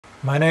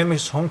My name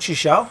is Hongchi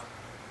Xiao,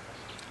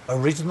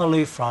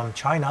 originally from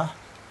China.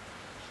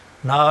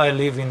 Now I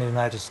live in the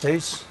United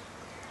States.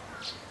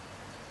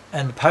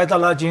 And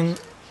PaidaLajin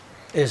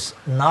is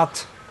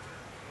not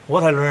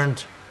what I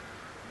learned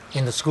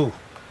in the school.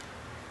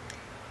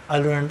 I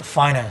learned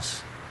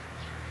finance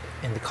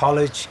in the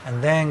college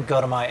and then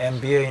got my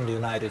MBA in the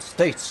United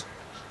States.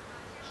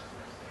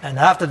 And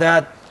after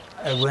that,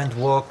 I went to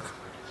work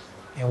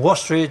in Wall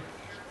Street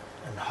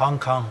and Hong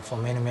Kong for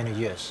many, many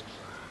years.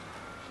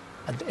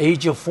 At the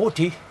age of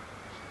 40,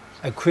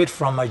 I quit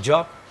from my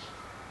job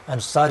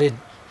and started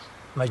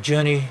my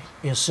journey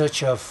in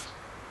search of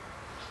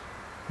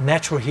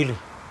natural healing.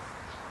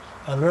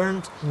 I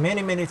learned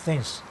many, many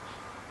things.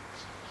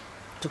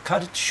 To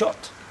cut it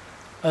short,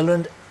 I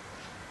learned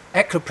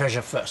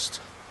acupressure first.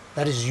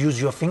 That is,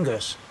 use your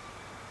fingers,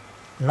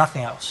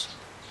 nothing else.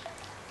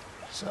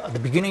 So at the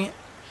beginning,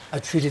 I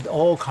treated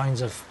all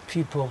kinds of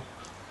people,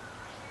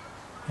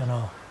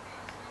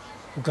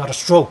 who got a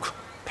stroke,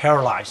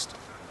 paralyzed.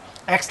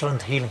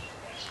 Excellent healing.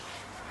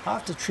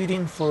 After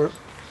treating for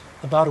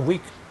about a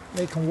week,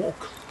 they can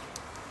walk.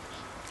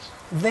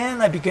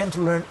 Then I began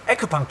to learn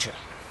acupuncture,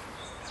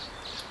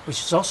 which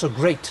is also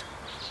great.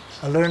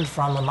 I learned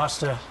from a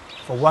master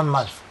for 1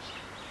 month.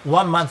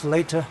 1 month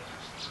later,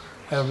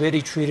 I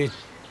already treated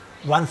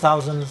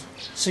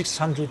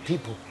 1,600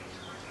 people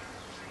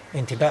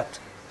in Tibet.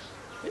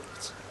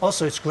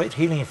 It's great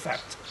healing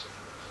effect.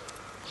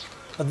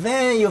 But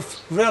then you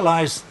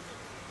realize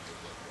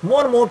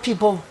more and more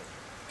people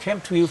came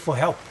to you for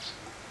help.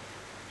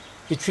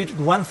 You treated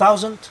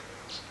 1,000,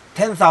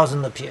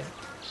 10,000 appeared.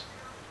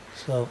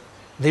 So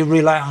they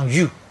rely on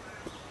you.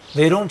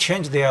 They don't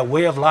change their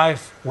way of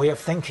life, way of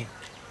thinking.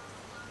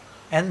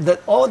 And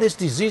that all these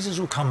diseases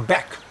will come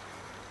back,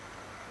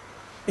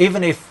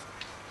 even if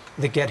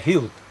they get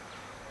healed.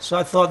 So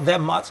I thought there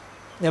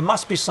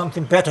must be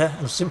something better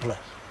and simpler,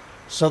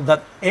 so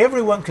that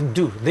everyone can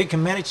do. They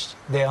can manage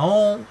their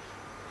own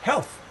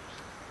health.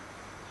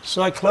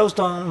 So I closed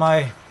on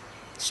my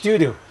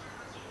studio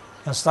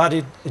and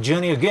started a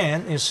journey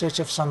again in search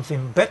of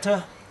something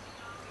better,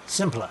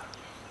 simpler.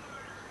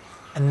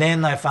 And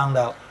then I found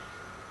out,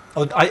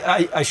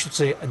 I should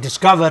say, I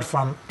discovered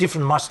from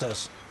different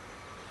masters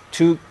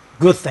 2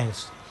 good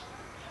things.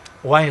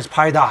 One is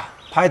Paida.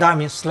 Paida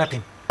means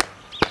slapping.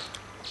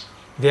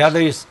 The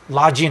other is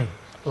Lajin.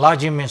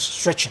 Lajin means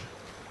stretching.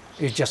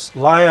 You just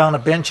lie on a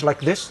bench like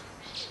this,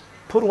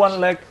 put one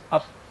leg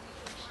up.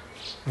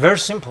 Very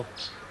simple.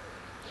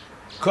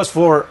 Because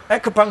for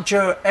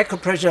acupuncture,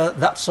 acupressure,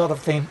 that sort of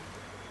thing,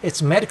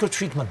 it's medical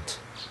treatment.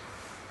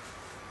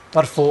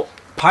 But for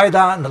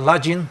Paida and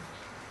Lajin,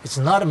 it's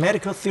not a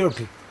medical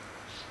therapy.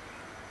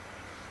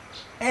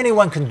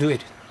 Anyone can do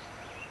it.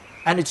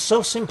 And it's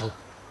so simple.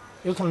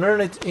 You can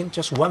learn it in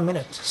just 1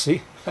 minute,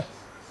 see?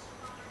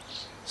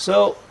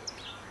 So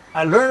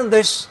I learned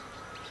this.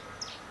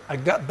 I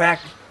got back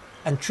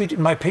and treated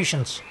my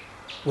patients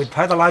with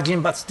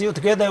PaidaLajin, but still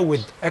together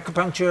with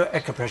acupuncture,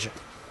 acupressure.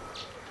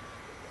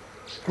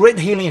 Great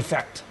healing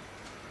effect,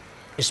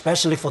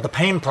 especially for the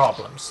pain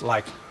problems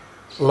like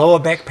lower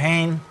back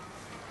pain,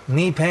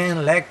 knee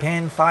pain, leg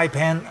pain, thigh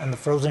pain, and the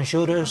frozen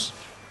shoulders.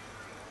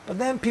 But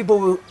then people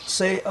will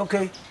say,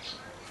 okay,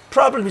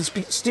 probably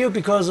it's still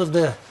because of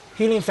the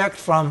healing effect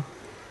from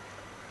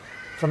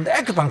the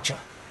acupuncture.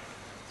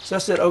 So I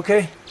said,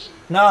 okay,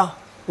 now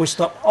we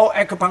stop all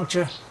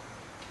acupuncture,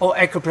 all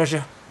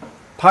acupressure,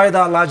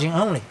 PaidaLajin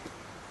only.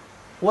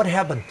 What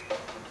happened?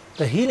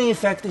 The healing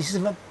effect is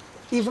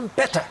even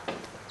better.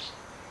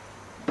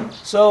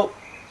 So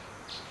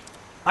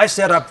I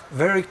set up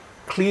very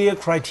clear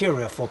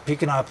criteria for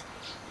picking up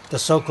the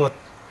so-called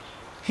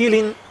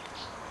healing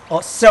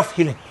or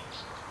self-healing.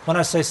 When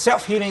I say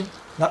self-healing,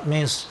 that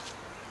means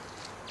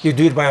you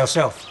do it by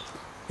yourself.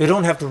 You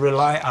don't have to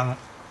rely on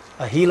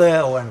a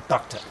healer or a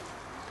doctor.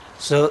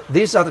 So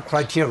these are the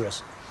criteria.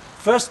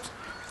 First,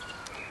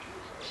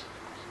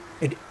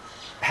 it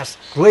has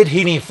great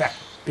healing effect,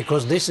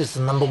 because this is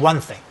the number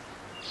 1 thing.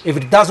 If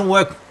it doesn't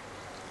work,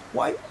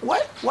 why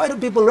do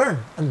people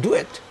learn and do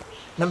it?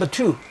 Number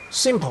 2,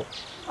 simple.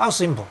 How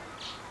simple?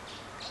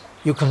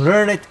 You can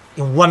learn it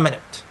in 1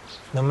 minute,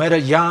 no matter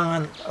young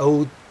and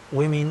old,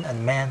 women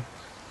and men.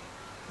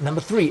 Number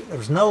 3,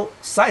 there's no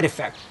side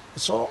effect.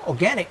 It's all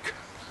organic.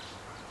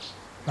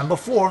 Number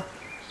 4,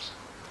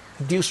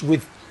 it deals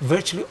with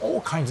virtually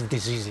all kinds of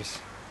diseases.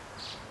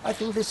 I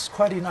think this is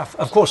quite enough.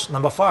 Of course,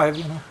 number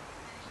 5,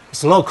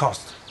 it's low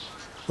cost,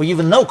 or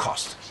even no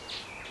cost.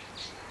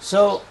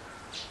 So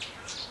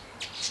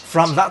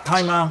from that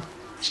time on,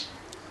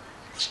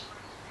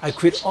 I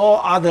quit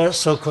all other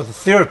so-called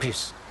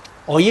therapies,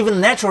 or even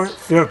natural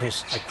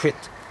therapies. I quit.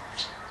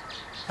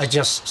 I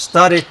just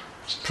started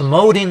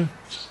promoting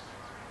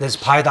this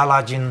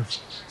PaidaLajin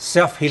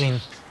self-healing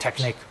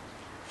technique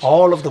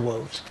all over the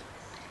world,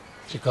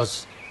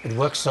 because it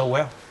works so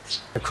well.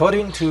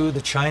 According to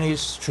the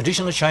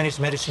traditional Chinese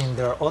medicine,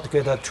 there are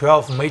altogether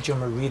 12 major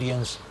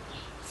meridians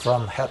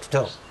from head to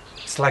toe.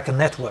 It's like a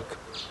network.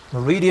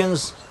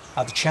 Meridians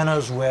are the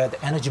channels where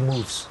the energy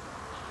moves.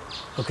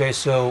 Okay,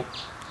 so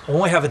When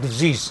we have a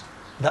disease,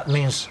 that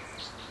means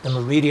the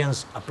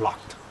meridians are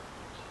blocked.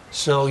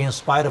 So in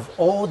spite of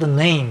all the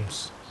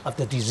names of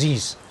the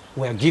disease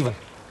we are given,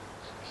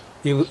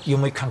 you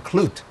may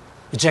conclude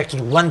it's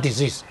actually one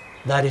disease,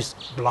 that is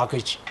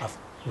blockage of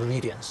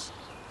meridians.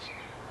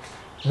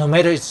 No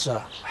matter it's a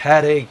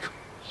headache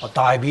or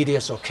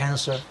diabetes or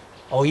cancer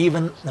or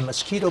even the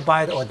mosquito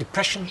bite or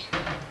depression,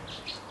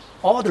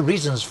 all the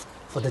reasons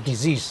for the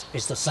disease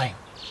is the same,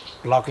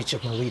 blockage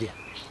of meridian.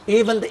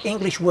 Even the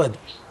English word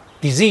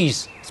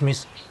disease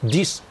means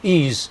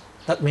dis-ease.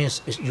 That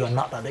means you are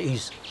not at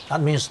ease.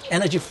 That means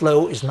energy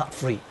flow is not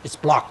free. It's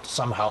blocked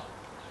somehow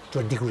to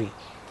a degree.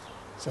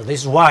 So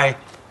this is why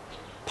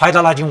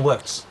PaidaLajin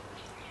works,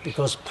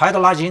 because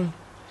PaidaLajin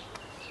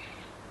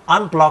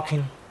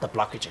unblocking the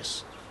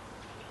blockages,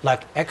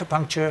 like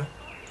acupuncture,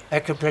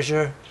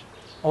 acupressure,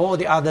 all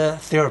the other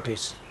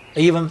therapies,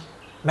 even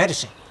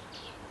medicine.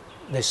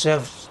 They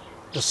serve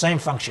the same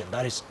function,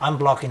 that is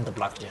unblocking the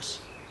blockages.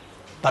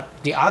 But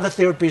the other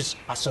therapies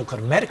are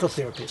so-called medical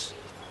therapies,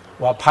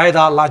 while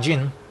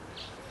PaidaLajin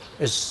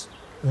is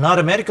not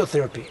a medical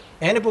therapy.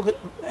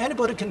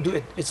 Anybody can do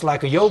it. It's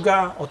like a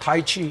yoga or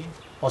Tai Chi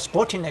or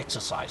sporting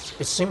exercise.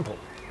 It's simple.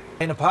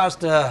 In the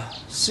past,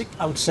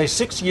 I would say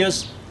 6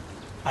 years,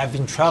 I've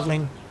been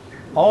traveling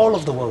all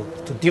over the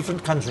world to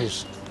different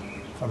countries,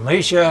 from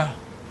Asia,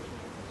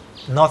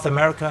 North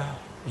America,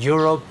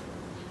 Europe,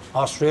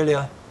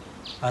 Australia,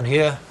 and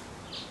here,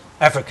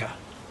 Africa.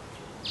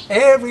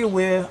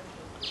 Everywhere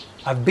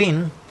I've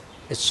been,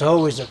 it's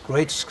always a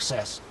great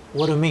success.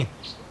 What do you mean?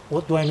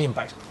 What do I mean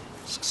by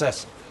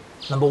success?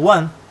 Number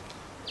one,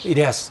 it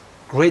has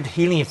great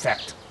healing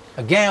effect.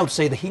 Again, I would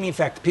say the healing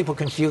effect, people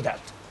can feel that.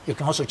 You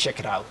can also check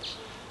it out.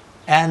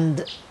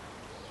 And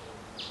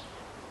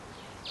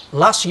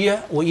last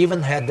year, we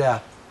even had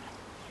a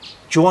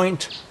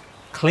joint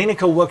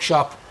clinical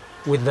workshop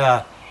with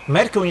the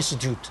Medical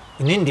Institute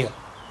in India.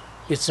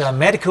 It's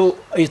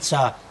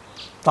a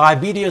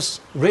diabetes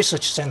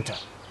research center.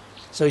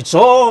 So it's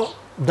all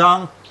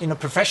done in a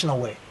professional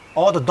way.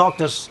 All the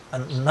doctors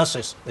and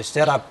nurses, they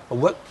set up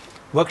a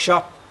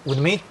workshop with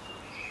me,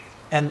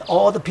 and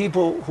all the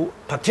people who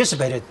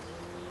participated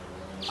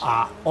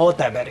are all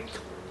diabetic.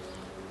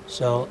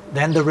 So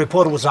then the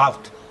report was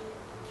out.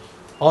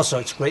 Also,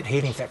 it's great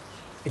healing effect.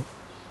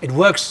 It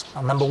works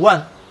on number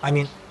one.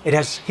 It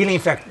has healing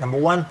effect, number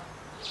one,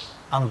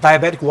 on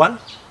diabetic 1,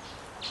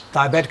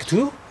 diabetic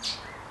 2,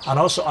 and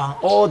also on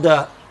all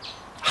the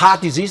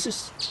heart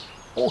diseases,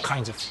 all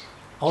kinds of,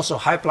 also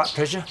high blood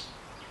pressure,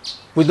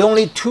 with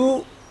only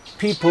 2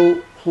 people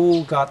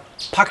who got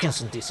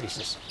Parkinson's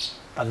diseases.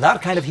 But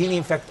that kind of healing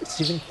effect is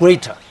even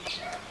greater.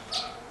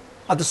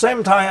 At the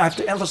same time, I have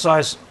to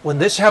emphasize, when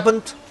this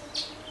happened,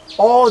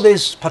 all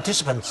these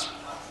participants,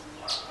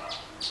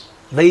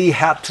 they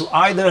had to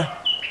either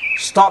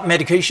stop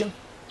medication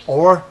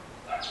or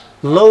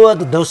lower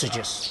the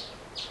dosages.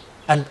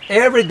 And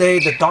every day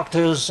the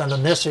doctors and the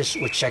nurses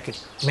would check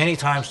it many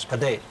times per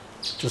day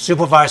to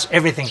supervise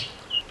everything.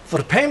 For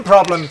the pain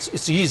problems,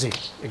 it's easy.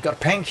 You got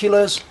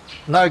painkillers,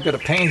 now you got a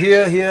pain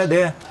here, here,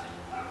 there.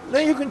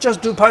 Then you can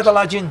just do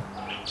PaidaLajin.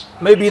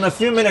 Maybe in a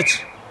few minutes,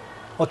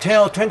 or 10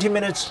 or 20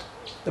 minutes,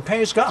 the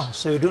pain is gone,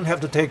 so you don't have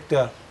to take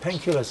the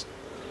painkillers.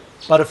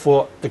 But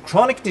for the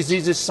chronic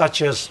diseases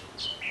such as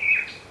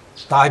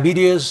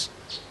diabetes,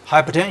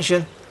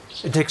 hypertension,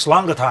 it takes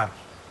longer time.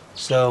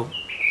 So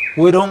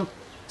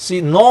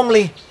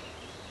normally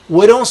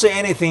we don't say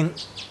anything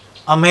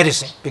on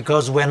medicine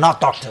because we're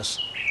not doctors.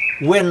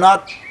 We're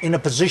not in a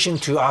position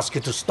to ask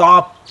you to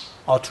stop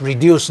or to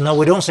reduce. No,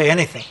 we don't say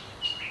anything.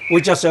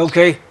 We just say,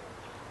 okay,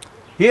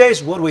 here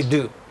is what we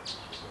do.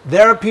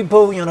 There are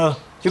people,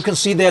 you can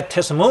see their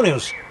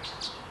testimonials.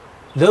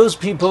 Those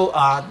people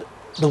are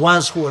the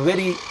ones who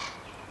already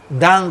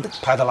done the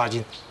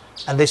PaidaLajin,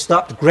 and they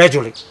stopped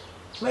gradually.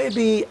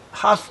 Maybe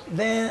half,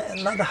 then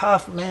another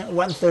half,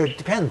 1/3,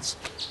 depends.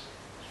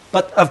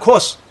 But of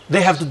course,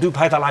 they have to do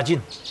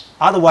PaidaLajin.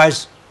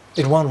 Otherwise,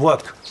 it won't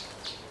work.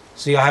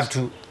 See, I have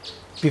to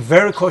be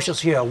very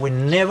cautious here. We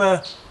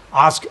never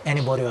ask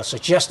anybody or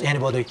suggest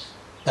anybody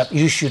that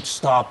you should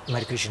stop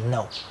medication.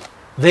 No.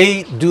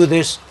 They do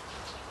this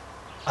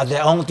at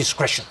their own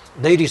discretion.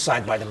 They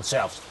decide by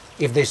themselves.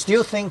 If they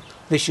still think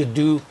they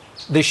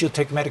should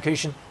take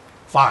medication,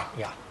 fine,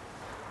 yeah.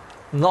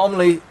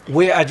 Normally,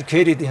 we're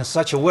educated in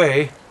such a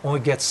way, when we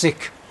get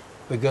sick,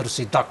 we go to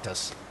see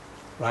doctors,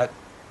 right?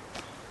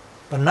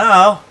 But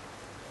now,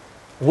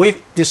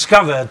 we've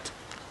discovered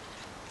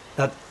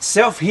that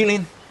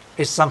self-healing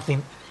is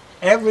something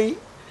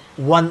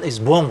everyone is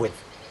born with.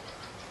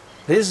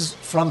 This is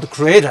from the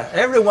Creator.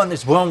 Everyone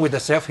is born with a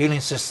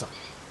self-healing system,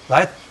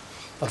 right?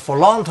 But for a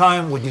long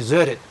time, we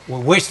desert it, we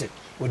waste it,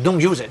 we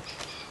don't use it.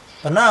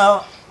 But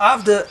now,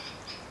 after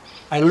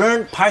I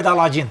learned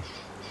PaidaLajin,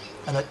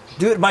 and I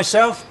do it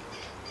myself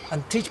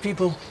and teach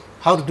people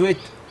how to do it,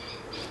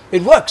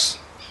 it works.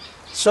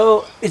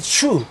 So it's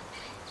true.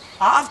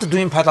 After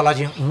doing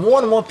PaidaLajin, more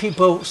and more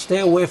people stay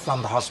away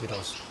from the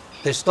hospitals.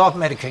 They stop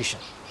medication.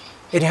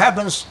 It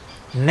happens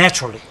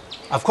naturally.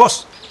 Of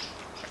course,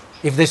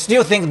 If they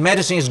still think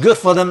medicine is good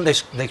for them,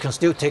 they can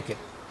still take it.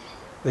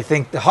 They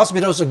think the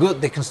hospitals are good,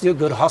 they can still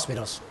go to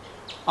hospitals.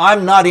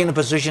 I'm not in a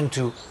position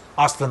to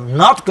ask them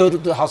not to go to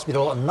the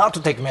hospital or not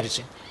to take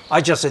medicine.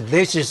 I just said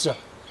this is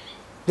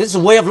a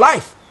way of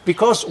life,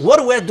 because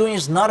what we're doing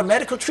is not a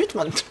medical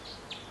treatment.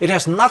 It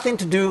has nothing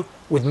to do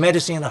with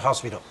medicine in the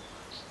hospital.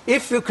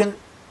 If you can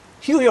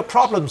heal your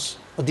problems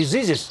or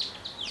diseases,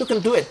 you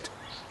can do it.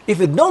 If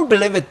you don't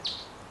believe it,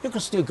 you can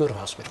still go to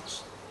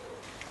hospitals.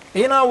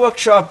 In our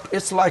workshop,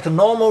 it's like a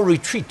normal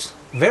retreat,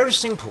 very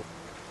simple.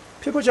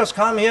 People just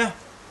come here,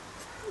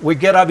 we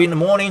get up in the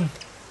morning,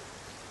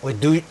 we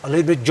do a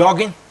little bit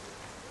jogging,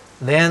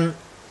 then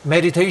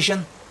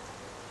meditation,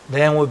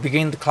 then we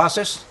begin the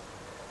classes.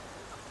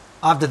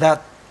 After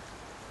that,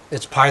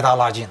 it's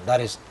PaidaLajin,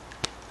 that is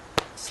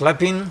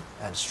sleeping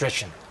and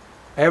stretching.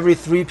 Every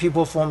 3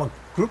 people form a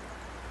group,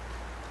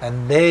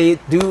 and they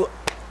do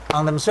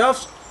on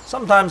themselves,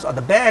 sometimes at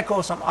the back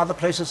or some other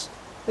places,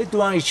 they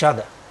do on each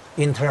other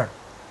in turn.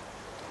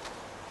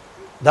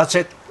 That's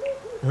it,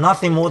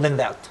 nothing more than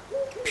that,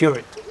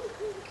 period.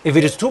 If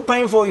it is too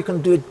painful, you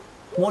can do it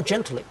more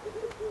gently.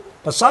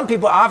 But some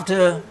people,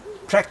 after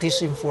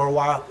practicing for a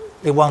while,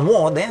 they want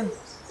more then,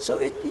 so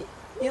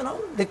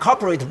they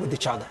cooperate with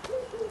each other.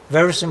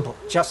 Very simple,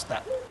 just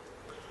that.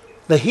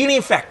 The healing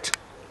effect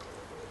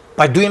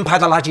by doing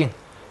PaidaLajin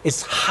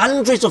is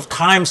hundreds of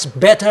times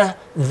better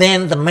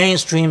than the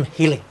mainstream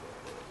healing.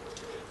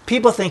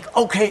 People think,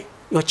 okay,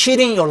 you're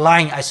cheating, you're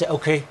lying. I say,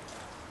 okay,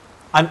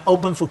 I'm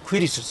open for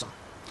criticism.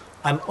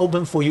 I'm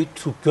open for you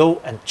to go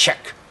and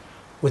check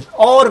with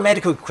all the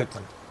medical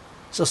equipment.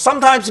 So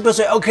sometimes people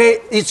say, okay,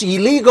 it's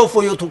illegal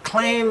for you to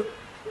claim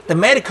the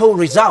medical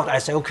result. I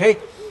say, okay,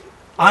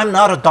 I'm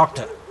not a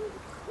doctor.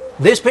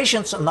 These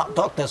patients are not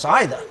doctors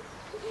either.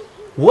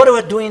 What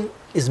we're doing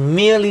is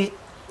merely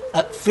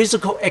a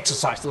physical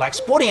exercise, like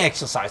sporting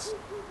exercise,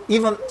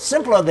 even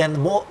simpler than the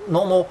more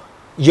normal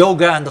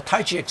yoga and the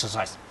Tai Chi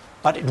exercise.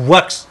 But it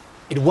works.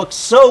 It works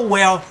so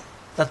well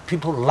that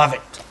people love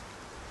it.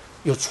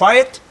 You try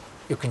it,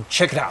 you can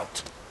check it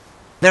out.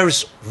 There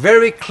is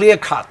very clear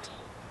cut.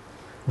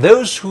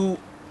 Those who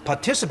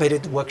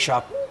participated in the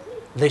workshop,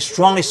 they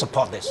strongly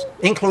support this,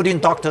 including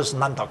doctors,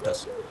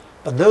 non-doctors.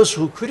 But those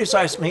who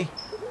criticize me,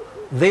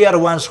 they are the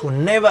ones who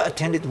never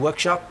attended the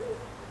workshop.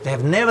 They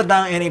have never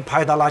done any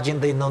PaidaLajin.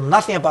 They know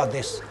nothing about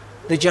this.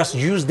 They just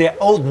use their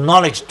old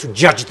knowledge to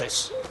judge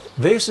this.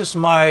 This is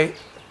my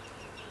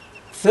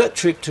 3rd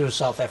trip to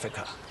South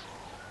Africa.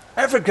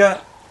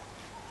 Africa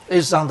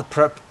is on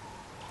the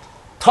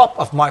top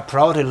of my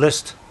priority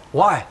list.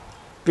 Why?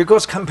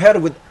 Because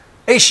compared with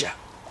Asia,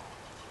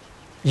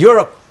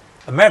 Europe,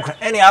 America,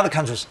 any other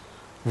countries,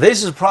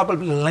 this is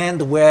probably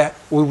land where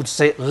we would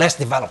say less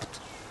developed.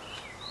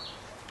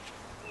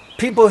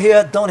 People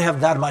here don't have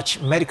that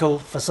much medical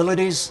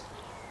facilities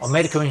or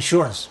medical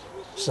insurance.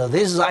 So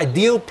this is an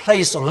ideal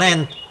place or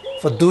land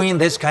for doing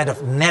this kind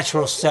of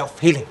natural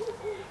self-healing.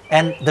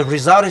 And the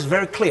result is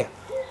very clear.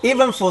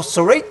 Even for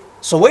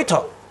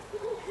Soweto,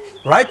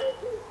 right?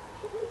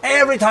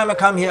 Every time I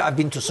come here, I've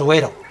been to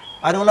Soweto.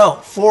 I don't know,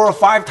 4 or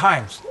 5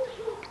 times.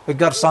 We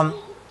got some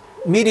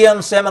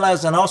medium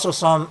seminars and also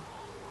some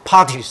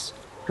parties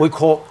we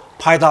call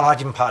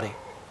PaidaLajin party.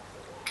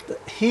 The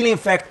healing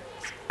effect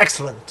is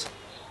excellent.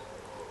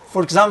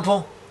 For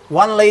example,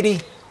 one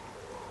lady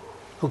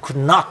who could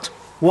not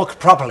walk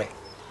properly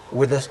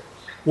with a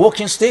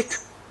walking stick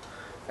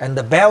and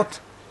the belt,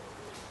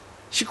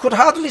 she could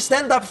hardly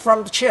stand up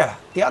from the chair.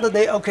 The other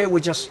day, okay, we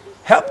just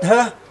helped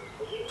her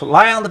to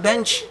lie on the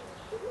bench,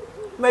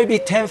 maybe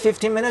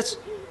 10-15 minutes,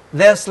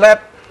 then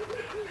slept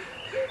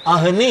on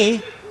her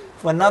knee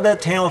for another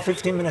 10 or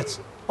 15 minutes,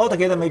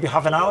 altogether maybe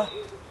half an hour.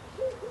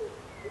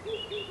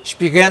 She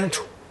began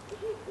to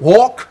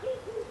walk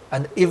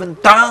and even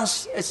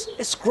dance.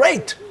 It's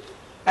great.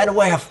 And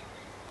we have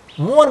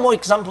more and more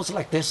examples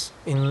like this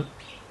in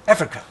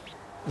Africa.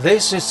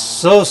 This is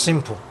so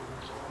simple.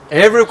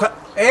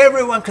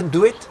 Everyone can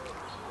do it,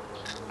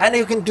 and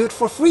you can do it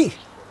for free.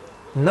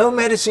 No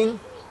medicine,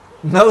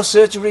 no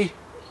surgery.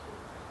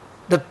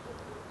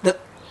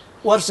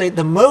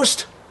 The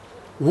most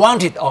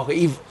wanted, or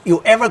if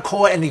you ever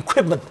call an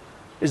equipment,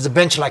 is a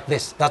bench like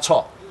this, that's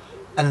all.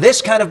 And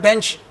this kind of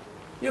bench,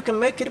 you can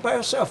make it by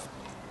yourself.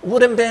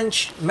 Wooden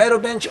bench, metal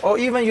bench, or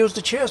even use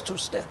the chairs to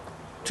stand,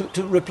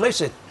 to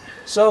replace it.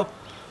 So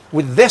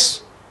with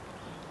this,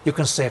 you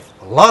can save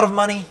a lot of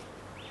money,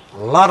 a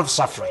lot of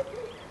suffering.